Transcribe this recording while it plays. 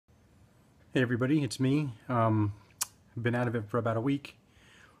Hey everybody, it's me. I've been out of it for about a week.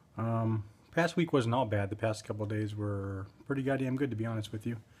 Past week wasn't all bad. The past couple of days were pretty goddamn good, to be honest with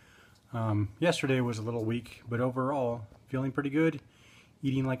you. Yesterday was a little weak, but overall feeling pretty good.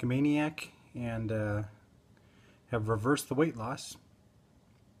 Eating like a maniac and have reversed the weight loss.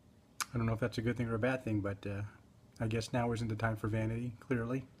 I don't know if that's a good thing or a bad thing, but I guess now isn't the time for vanity,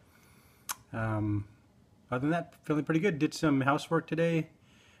 clearly. Other than that, feeling pretty good. Did some housework today.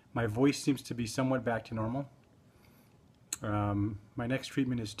 My voice seems to be somewhat back to normal. My next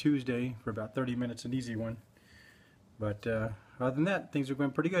treatment is Tuesday for about 30 minutes, an easy one. But other than that, things are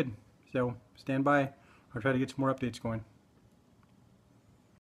going pretty good. So stand by. I'll try to get some more updates going.